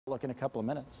Look in a couple of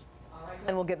minutes.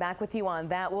 And we'll get back with you on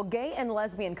that. Well, gay and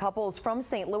lesbian couples from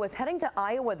St. Louis heading to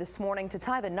Iowa this morning to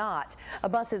tie the knot. A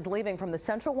bus is leaving from the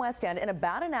Central West End in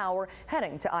about an hour,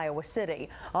 heading to Iowa City.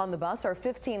 On the bus are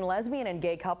 15 lesbian and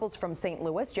gay couples from St.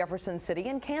 Louis, Jefferson City,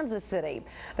 and Kansas City.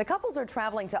 The couples are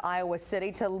traveling to Iowa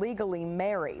City to legally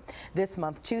marry. This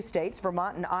month, 2 states,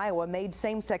 Vermont and Iowa, made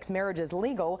same-sex marriages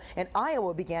legal, and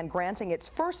Iowa began granting its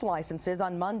first licenses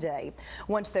on Monday.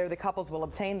 Once there, the couples will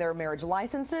obtain their marriage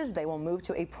licenses. They will move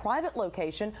to a private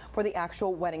location for the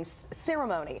actual wedding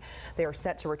ceremony. They are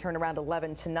set to return around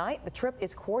 11 tonight. The trip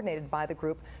is coordinated by the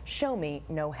group Show Me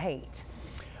No Hate.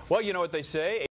 Well, you know what they say.